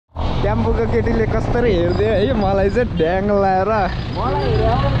टेम्पोको केटीले कसरी हेर्दै है मलाई चाहिँ ड्याङ लाएर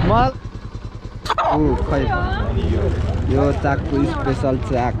खै यो चाकु स्पेसल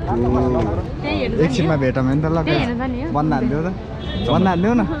चाकु एकछिनमा भेटौँ नि त लगाइ बन्द हालिदेऊ त बन्द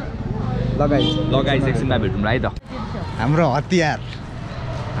हालिदेऊ न लगाइ एकछिनमा भेटौँ है त हाम्रो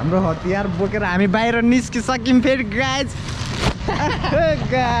हतियार बोकेर हामी बाहिर निस्किसक्यौँ फेरि गाइज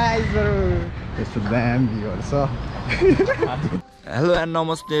यस्तो दाम भ्यूहरु छ हेलो एन्ड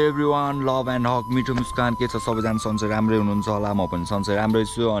नमस्ते एभ्रिवान लभ एन्ड हक मिठो मुस्कान के छ सबैजना सन्चै राम्रै हुनुहुन्छ होला म पनि सन्चै राम्रै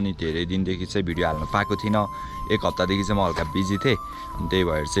छु अनि धेरै दिनदेखि चाहिँ भिडियो हाल्न पाएको थिइनँ एक हप्तादेखि चाहिँ म हल्का बिजी थिएँ अनि त्यही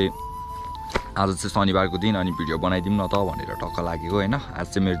भएर चाहिँ आज चाहिँ शनिबारको दिन अनि भिडियो बनाइदिउँ न त भनेर टक्क लागेको होइन आज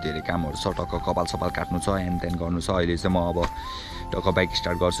चाहिँ मेरो धेरै कामहरू छ टक्क कपाल सपाल काट्नु छ एन तेन गर्नु छ अहिले चाहिँ म अब टक्क बाइक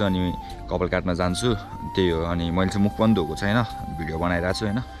स्टार्ट गर्छु अनि कपाल काट्न जान्छु त्यही हो अनि मैले चाहिँ मुख पनि धोएको छैन भिडियो बनाइरहेको छु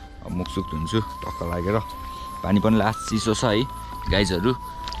होइन अब मुख सुख धुन्छु टक्क लागेर पानी पनि लास्ट चिसो छ है गाइजहरू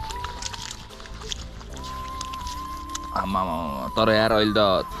आमा तर यार अहिले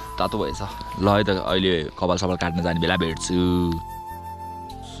त तातो भएछ ल है त अहिले कपाल सपाल काट्न जाने बेला भेट्छु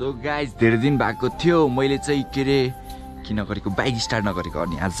सो गाइज धेरै दिन भएको थियो मैले चाहिँ के अरे किन गरेको बाइक स्टार्ट नगरेको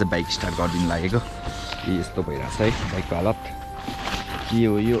अनि आज चाहिँ बाइक स्टार्ट गरिदिनु लागेको यस्तो भइरहेछ है बाइकको हालत के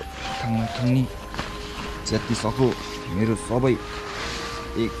हो यो थाङ्नी जति सक्यो मेरो सबै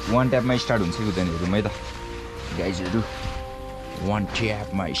वान ट्यापमा स्टार्ट हुन्छ कि हुँदैन हेरौँ है त गाइजहरू वान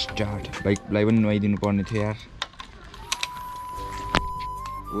ट्यापमा स्टार्ट बाइकलाई पनि नुहाइदिनु पर्ने थियो यार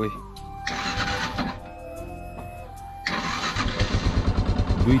ओइ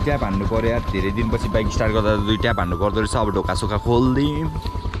दुई ट्याप हान्नु पर्यो यार धेरै दिनपछि बाइक स्टार्ट गर्दा दुई ट्याप हान्नु पर्दो रहेछ अब ढोका सोका खोलिदिउँ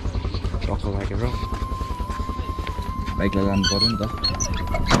टक्क लागेर बाइकलाई जानु पर्यो नि त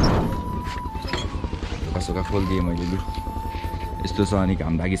ढोका सोका खोलिदिएँ मैले लु यस्तो छ अनि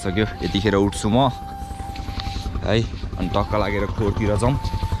घाम लागिसक्यो यतिखेर उठ्छु म है अनि टक्क लागेर खोरतिर जाउँ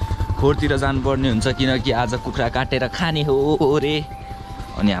खोरतिर जानुपर्ने हुन्छ किनकि आज कुखुरा काटेर खाने हो रे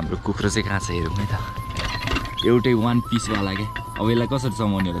अनि हाम्रो कुखुरा चाहिँ कहाँ छ हेरौँ है त एउटै वान पिसवाला के अब यसलाई कसरी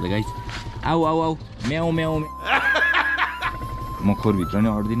समाउने होला त गाइस आऊ आऊ आऊ म्याउ म्याउ म खोरभित्र नै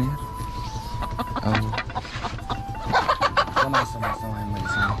अड्दिनँ यार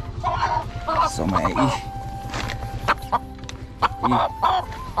समय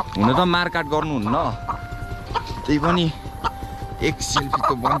हुन त मारकाट गर्नुहुन्न त्यही पनि एक सेल्फी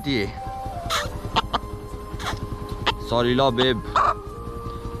त बन्थिए सरी ल बेब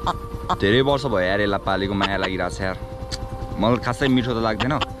धेरै वर्ष भयो यार यसलाई पालेको माया लागिरहेको छ यार मलाई खासै मिठो त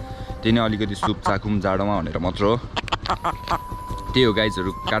लाग्दैन त्यही नै अलिकति सुप चाखुम जाडोमा भनेर मात्र हो त्यही हो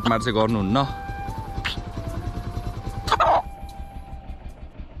गाइजहरू काटमार चाहिँ गर्नुहुन्न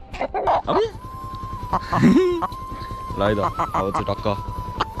ल है त अब चाहिँ टक्क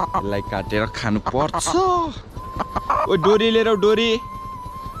यसलाई काटेर खानु पर्छ ओ डोरी लिएर डोरी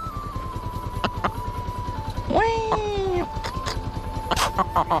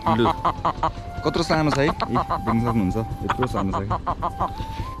लु कत्रो सानो छ है देख्न सक्नुहुन्छ यत्रो सानो छ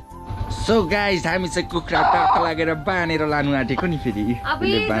सो गाइस हामी चाहिँ कुखुरा टक्क लागेर बाँधेर लानु आँटेको नि फेरि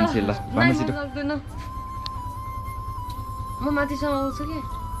बान्छे ल बाँच्नु म माथि समाउँछु के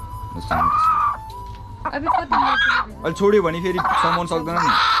अहिले छोड्यो भने फेरि समाउन सक्दैन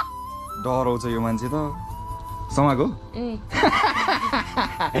नि डराउँछ यो मान्छे त समाको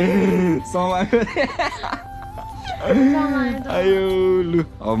समाको आयो लु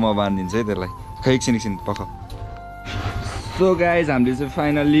अब म बाँधिदिन्छु है त्यसलाई खै एकछिन पख सो गाइज हामीले चाहिँ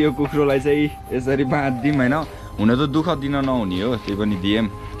फाइनल्ली यो कुखुरोलाई चाहिँ यसरी बाँधिदिउँ होइन हुन त दुःख दिन नहुने हो त्यही पनि दिएँ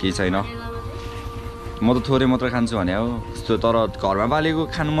केही छैन म त थोरै मात्र खान्छु भने हो यस्तो तर घरमा पालेको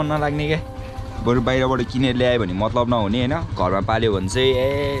खानु मन नलाग्ने क्या बरु बाहिरबाट किनेर ल्यायो भने मतलब नहुने होइन घरमा पाल्यो भने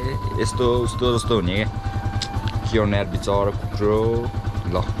चाहिँ यस्तो उस्तो जस्तो हुने क्या के गर्नु यार बिचरा कुखुरो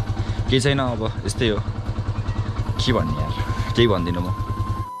ल केही छैन अब यस्तै हो के भन्ने यार केही भन्दिनँ म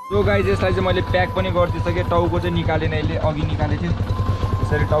सो गाइज यसलाई चाहिँ मैले प्याक पनि गरिदिइसकेँ टाउको चाहिँ निकालेन यसले अघि निकालेको थियो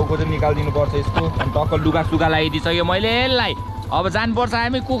यसरी टाउको चाहिँ निकालिदिनु पर्छ यसको अनि टक्क लुगा सुगा लगाइदिइसकेँ मैले यसलाई अब जानुपर्छ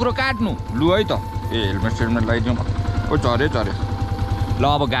हामी कुखुरो काट्नु लु है त हेलमेट सेलमेट लगाइदिउँ ओ झऱ्यो ल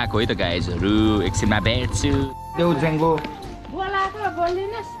अब गएको है त गाइजहरू एकछिनमा भेट्छु देऊ ज्याङ्गो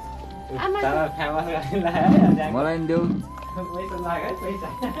मलाई नि देऊ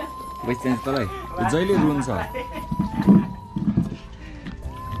पैसा तँलाई जहिले रुन्छ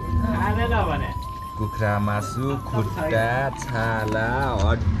कुखुरा मासु खुट्टा छाला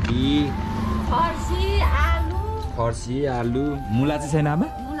हड्डी फर्सी आलु मुला चाहिँ छैन आमा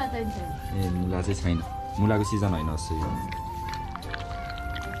ए मुला चाहिँ छैन मुलाको सिजन होइन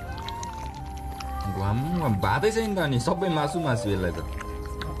भातै छैन त अनि सबै मासु यसलाई त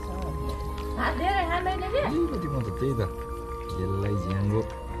त्यही त यसलाई ज्याङ्गो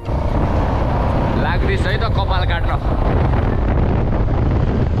क्रिस है त कपाल काट्न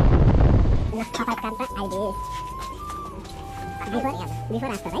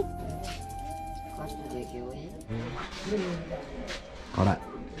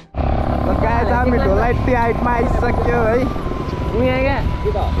कडा हामी ढोलाई टाइटमा आइसक्यो है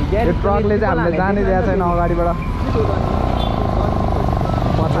यो ट्रकले चाहिँ हामीले जानै दिएको छैन अगाडिबाट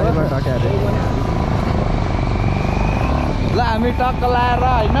पछाडिबाट टक्याएर ल हामी टक्क लाएर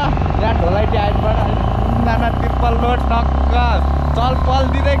होइन यहाँ ढोलाई टाइटबाट नाना टिप्पल रोड टक्क चल पल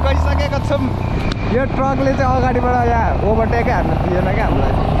दिँदै गइसकेको छौँ यो ट्रकले चाहिँ अगाडिबाट यहाँ ओभरटेकै हान्नु दिएन क्या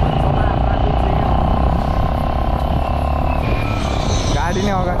हामीलाई गाडी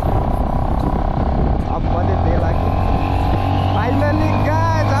नै अगाडि अब कति त्यही लाग्यो फाइनली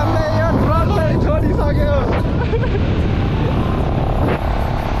गाइस हामीले यो ट्रकलाई छोडिसक्यो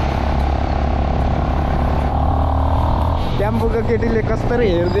टेम्पोको केटीले कसरी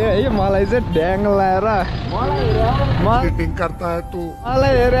हेर्दै है मलाई चाहिँ ढ्याङ लाएर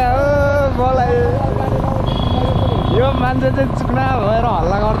मलाई हेरे हो मलाई यो मान्छे चाहिँ चुक्ना भएर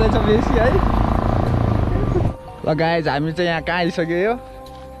हल्ला गर्दैछ बेसी है ल गाइस हामी चाहिँ यहाँ कहाँ आइसक्यो यो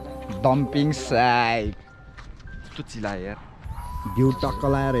डम्पिङ साइड कस्तो चिला यार भ्यू टक्क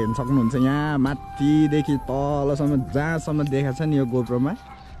लाएर हेर्न सक्नुहुन्छ यहाँ माथिदेखि तलसम्म जहाँसम्म देखाएको छ नि यो गोप्रोमा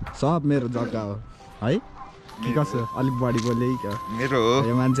सब मेरो जग्गा हो है के कसो अलिक बढी बोले मेरो हो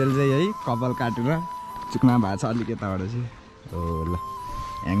यो मान्छेले चाहिँ है कपाल काटेर चुक्ना भएको छ अलिक यताबाट चाहिँ हो ल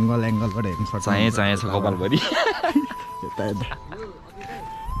एङ्गलबाट हेर्नु सक्छ चाहे छ कपालभरि यता यता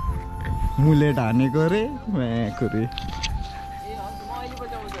मुलेट हानेको रे खुरी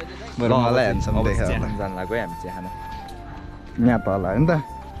मलाई हेर्छौँ देखा जान लाग्यो हामी चाहिँ खाना यहाँ तल हो नि त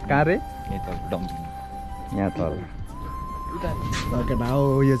कहाँ रे यहाँ तल केटा हो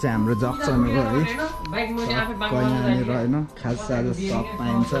यो चाहिँ हाम्रो जक्सन हो है यहाँनिर होइन खास आज सब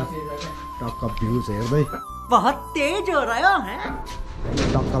पाइन्छ टक्क भ्युज हेर्दै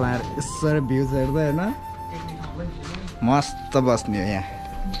टक्क लाएर यसरी भ्युज हेर्दै होइन मस्त बस्ने हो यहाँ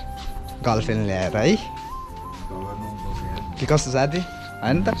गर्लफ्रेन्ड ल्याएर है के कस्तो साथी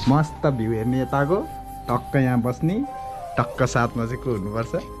होइन त मस्त भ्यू हेर्ने यताको टक्क यहाँ बस्ने टक्क साथमा चाहिँ को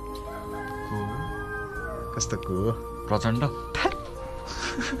हुनुपर्छ कस्तो को प्रचण्ड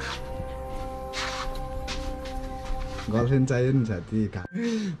गर्लफ्रेन्ड चाहियो नि साथी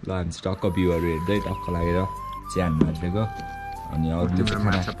ल हामी टक्क भ्यूहरू हेर्दै टक्क लागेर चिया हान्नु हालेको अनि अरूले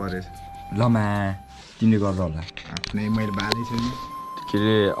माछा परेछ लमा तिमीले गरेर होला आफ्नै मैले बालै छु नि के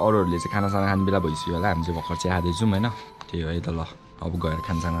अरे अरूहरूले चाहिँ खानासाना खाने बेला भइसक्यो होला हामी चाहिँ भर्खर चिया खाँदैछौँ होइन त्यही हो है त ल अब गएर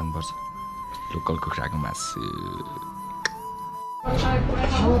खानसाना खानुपर्छ लोकल कुखुराको मासु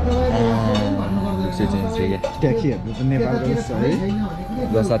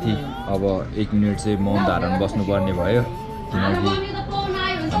ल साथी अब 1 मिनट चाहिँ मौन धारण बस्नुपर्ने भयो किनकि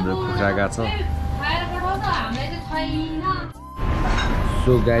हाम्रो कुखुरा गएको छ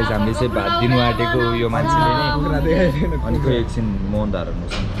सो गाइज हामीले चाहिँ भात दिनु आँटेको यो मान्छेले नै अनि खोइ एकछिन मौन धारण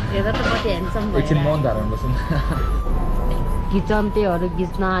बस्नु एकछिन मौन धारण बस्नु किचन त्योहरू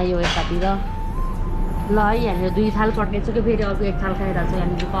खिच्न आयो यतातिर ल है यहाँनिर 2 थाल कट्नेछु कि फेरि अर्को 1 थाल खाइरहेको छ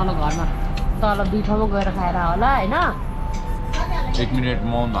यहाँनिर तल घरमा तल 2 ठाउँमा गएर खाएर होला होइन 1 मिनट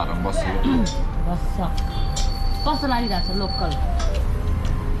मौन धारण बस्छ कस्तो लागिरहेको छ लोकल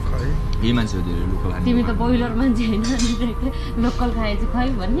यही मान्छे हो धेरै लोकल तिमी त बोइलर मान्छे होइन लोकल खाए चाहिँ खै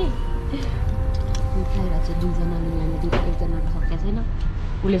भन्ने खाइरहेको छ 2 जनाले यहाँनिर 1जनाको सकेको छैन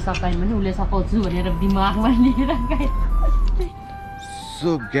उसले सकाइन भने उसले सकाउँछु भनेर दिमागमा लिएर खाइ सो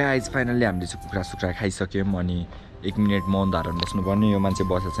गाइज फाइनल्ली हामीले चाहिँ कुखुरा सुक्रा खाइसक्यौँ अनि 1 मिनट मौन धारण बस्नुपर्ने यो मान्छे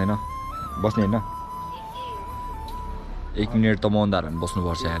बसेको छैन बस्ने होइन 1 मिनट त मौन धारण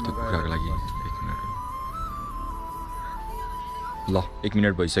बस्नुपर्छ यहाँ त्यो कुखुराको लागि 1 मिनट ल 1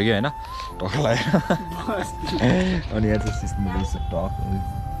 मिनट भइसक्यो होइन टक्क लगाएर अनि यहाँ चाहिँ सिस्नु रहेछ टक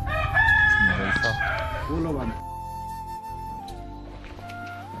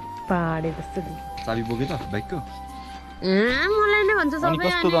पाडे जस्तो चाबी बोक्यो त बाइकको मलाई नै भन्छ अनि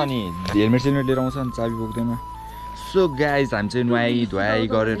कस्तो त अनि हेलमेट सेलमेट लिएर आउँछ अनि चाबी बोक्दैन सो गाइज हामी चाहिँ नुहाई धुवाई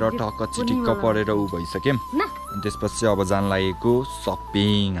गरेर टक्क चिटिक्क परेर ऊ भइसक्यौँ अनि त्यसपछि अब जान लागेको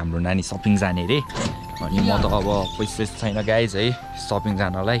सपिङ हाम्रो नानी सपिङ जाने रे अनि म त अब पैसा छैन गाइज है सपिङ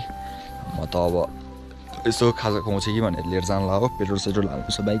जानलाई म त अब यसो खाजा खुवाउँछ कि भनेर लिएर जान लाग्यो पेट्रोल सेट्रोल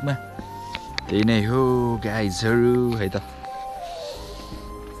हाल्नु छ बाइकमा त्यही नै हो गाइजहरू है त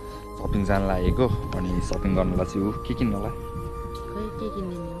सपिङ जान लागेको अनि सपिङ गर्नलाई चाहिँ ऊ के किन्नलाई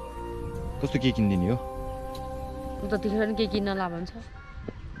कस्तो के किनिदिने हो त तिमीले के किन्न ला भन्छ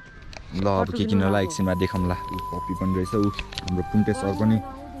ल अब के किन्नलाई एकछिनमा देखाउँला ऊ पप्पी पनि रहेछ ऊ हाम्रो पुन्टे सर पनि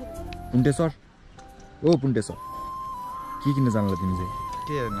पुन्टे सर ओ पुन्टे सर के किन्न जान्ला तिमी चाहिँ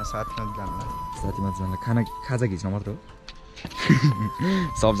के होइन साथमा जान्ला साथीमा जानला खाजा खिच्न मात्र हो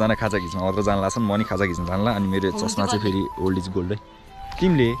सबजना खाजा खिच्न मात्र जान्ला छन् म नि खाजा खिच्न जान्ला अनि मेरो चस्मा चाहिँ फेरि ओल्ड इज गोल्ड है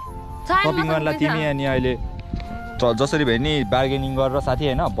तिमीले सपिङ गर्नलाई तिमी अनि अहिले जसरी भए नि बार्गेनिङ गरेर साथी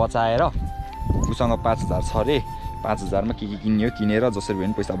होइन बचाएर उसँग 5000 छ अरे 5000 मा के किन्ने हो किनेर जसरी भए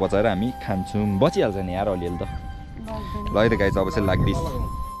नि पैसा बचाएर हामी खान्छौँ बचिहाल्छ नि यार अलिअलि त ल है त गाइज अब चाहिँ लाग्दिस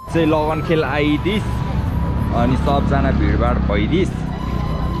चाहिँ लगन खेल आइदिस अनि सबजना भिडभाड भइदिस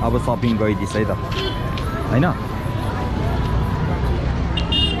अब सपिङ गइदिस है त होइन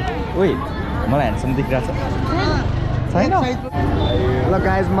ओइ मलाई ह्यान्डसम देखिरहेको छ छैन ल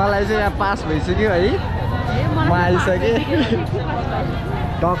गाइज मलाई चाहिँ यहाँ पास भइसक्यो है म आइसकेँ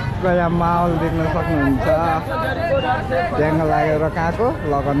टक्क यहाँ माहौल देख्न सक्नुहुन्छ ट्याङ्ग लागेर कहाँको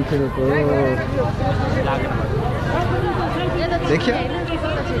लगन खेलको देखियो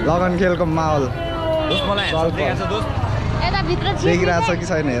लगन खेलको माहौल देखिरहेको छ कि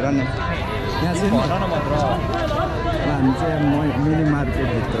छैन हेर न यहाँ चाहिँ हामी चाहिँ मिनी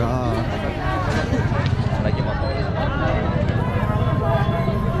मार्केटभित्र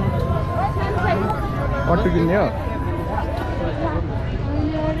कट्टु किन्ने हो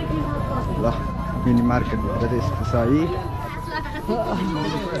ल मिनी मार्केटभित्र चाहिँ यस्तो छ है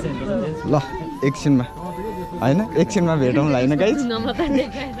ल एकछिनमा होइन एकछिनमा भेटौँला होइन गाइज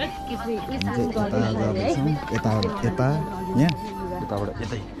यता यहाँ यताबाट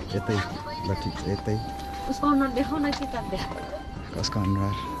यतै यतै ल ठिक छ यतै कसको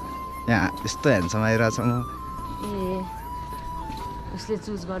अनुहार यहाँ यस्तो ह्यान्डसम आइरहेछ म उसले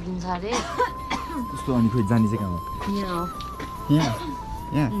चुज गरिदिन्छ अरे कस्तो अनि खोइ जाने चाहिँ कहाँ यहाँ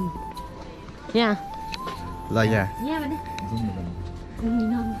यहाँ यहाँ ल यहाँ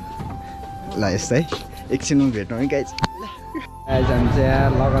ल यस्तै एकछिनमा भेटौँ है गाइज गाइज हामी चाहिँ यहाँ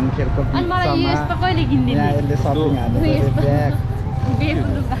लगन खेलको बिचमा यहाँ यसले सपिङ हालेको ब्याग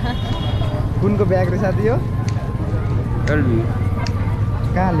कुनको ब्याग रहेछ साथी यो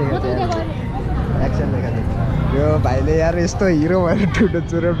कहाँ लेखेको एक्सन लेखेको यो भाइले यार यस्तो हिरो भएर ठुलो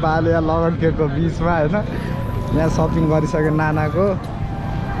चुरो बाले यहाँ लगन खेलको बिचमा होइन यहाँ सपिङ गरिसक्यो नानाको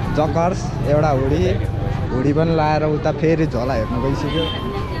जकर्स एउटा हुडी पनि लाएर उता फेरि झोला हेर्नु गइसक्यो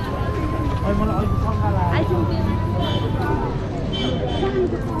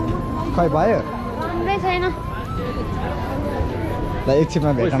खै भयो ल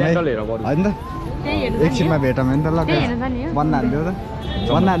एकछिनमा भेटौँ है होइन त एकछिनमा भेटौँ होइन त ल भन्न हालिदेऊ त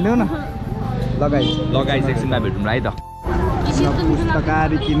भन्न हालिदेऊ न लगाइस एकछिनमा भेटौँ है त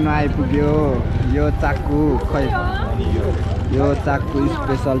पुस्तकारी किन्न आइपुग्यो यो चाकु खै यो चाकु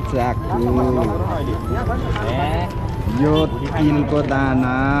स्पेसल चाकु यो तिलको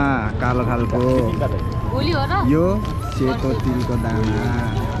दाना कालो खालको यो सेतो तिलको दाना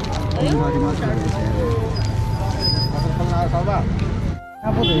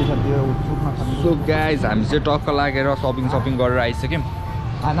सो गाइज हामी चाहिँ टक्क लागेर सपिङ गरेर आइसक्यौँ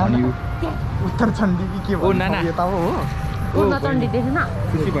उत्तरचण्डी के हो नाना यता हो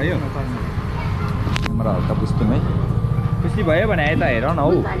खुसी भयो हाम्रो हल्का बुझ्थ्यौँ है खुसी भयो भने यता हेर न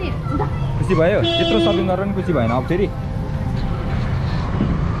हौ खुसी भयो त्यत्रो सपिङ गरेर पनि खुसी भएन अब फेरि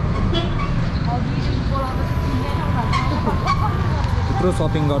त्यत्रो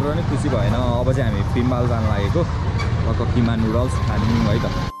सपिङ गरेर नि खुसी भएन अब चाहिँ हामी पिम्बाल जान लागेको किमा नुडल्स खानु है त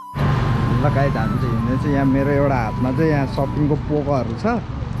ल गाइज हामी चाहिँ हिँड्दै चाहिँ यहाँ मेरो एउटा हातमा चाहिँ यहाँ सपिङको पोकाहरू छ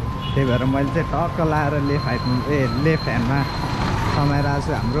त्यही भएर मैले चाहिँ टक्क लाएर लेफ्ट ह्यान्डमा समाइरहेको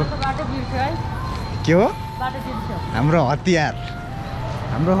छु हाम्रो के हो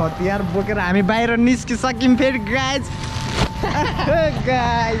हाम्रो हतियार बोकेर हामी बाहिर निस्किसक्यौँ फेरि गाइज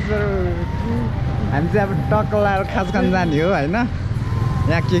हामी चाहिँ अब टक्क लाएर खाजा खान जाने हो होइन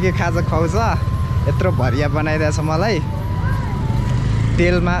यहाँ के खाजा खुवाउँछ यत्रो भरिया बनाइरहेछ मलाई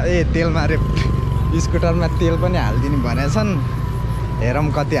तेलमा अरे स्कुटरमा तेल पनि हालिदिने भनेछन् हेरौँ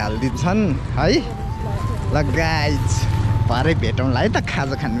कति हालिदिन्छन् है ल गाइज भरे भेटौँला है त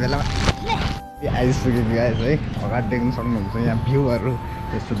खाजा खाने बेलामा आइसक्यो गाइज है अगाडि देख्नु सक्नुहुन्छ यहाँ भ्यूहरू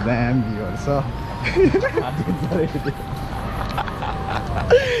यस्तो दाम भ्यूहरू छ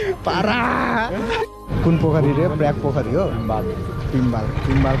पारा कुन पोखरी रे ब्याक पोखरी हो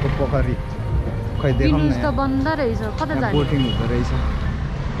पिम्बालको पोखरी खै देखौँ न बोटिङ हुँदो रहेछ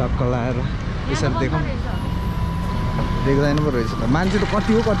टक्क लाएर यसरी देखौँ देख्दैन पो रहेछ त मान्छे त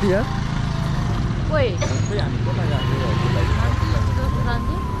कति हो कति यार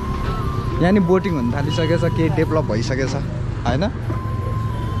यहाँ नि बोटिङ हुन थालिसकेछ केही डेभलप भइसकेछ होइन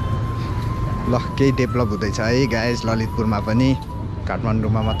ल केही डेभलप हुँदैछ है गाइस ललितपुरमा पनि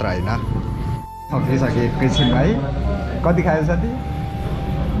काठमाडौँमा मात्र होइन सकिसके एकैछिनमा है कति खायो साथी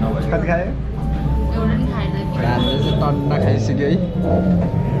कति खायो हामीले चाहिँ टन्ना खाइसक्यो है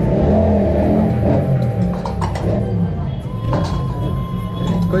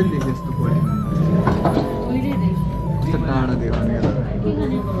कहिलेदेखि यस्तो पऱ्यो कस्तो टाढा देखाउने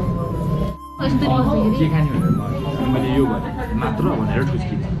के खाने भनेर मैले यो भने मात्र भनेर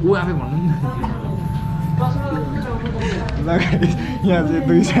ठुस्किने ऊ आफै भन्नु नि यहाँ चाहिँ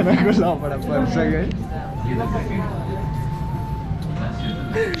दुईजनाको लपडा परिसक्यो है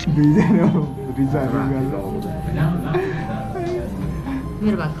दुईजना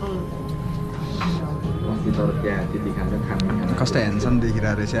कस्तो ह्यान्डसम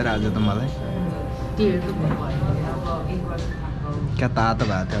देखिरहेको रहेछ यार आज त मलाई क्या तातो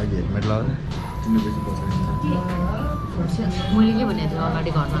भएको थियो अघि हेलमेट लगाउँदा मैले के भनेको थिएँ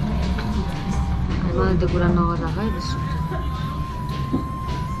अगाडि घरमा मलाई त्यो कुरा नगराख है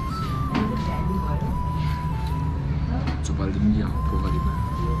चुपालिदिउँ कि पोखरीमा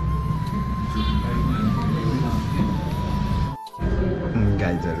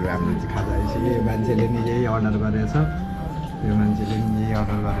गाइजहरू हाम्रो चाहिँ खाजा आइसक्यो यो मान्छेले नि यही अर्डर गरेछ यो मान्छेले नि यही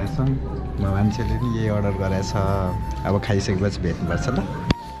अर्डर गरेछ मान्छेले नि यही अर्डर गरेछ अब खाइसकेपछि भेट्नुपर्छ ल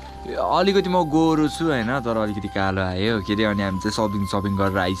अलिकति म गोरो छु होइन तर अलिकति कालो आयो के अरे अनि हामी चाहिँ सपिङ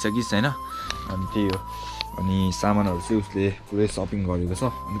गरेर आइसकिस् होइन अनि त्यही हो अनि सामानहरू चाहिँ उसले पुरै सपिङ गरेको छ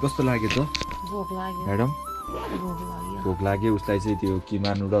अनि कस्तो लाग्यो त म्याडम भोक लाग्यो उसलाई चाहिँ त्यो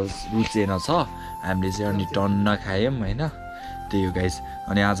किमा नुडल्स रुचेन छ हामीले चाहिँ अनि टन्न खायौँ होइन त्यही हो गाइस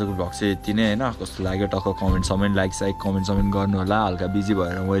अनि आजको भ्लग चाहिँ यति नै होइन कस्तो लाग्यो टक्क कमेन्ट लाइक कमेन्ट गर्नु होला हल्का बिजी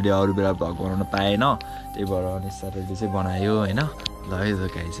भएर मैले अरू बेला भ्लग बनाउन पाएन त्यही भएर अनि स्याटरडे चाहिँ बनायो होइन ल है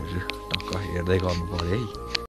त गाइसहरू टक्क हेर्दै गर्नु पऱ्यो है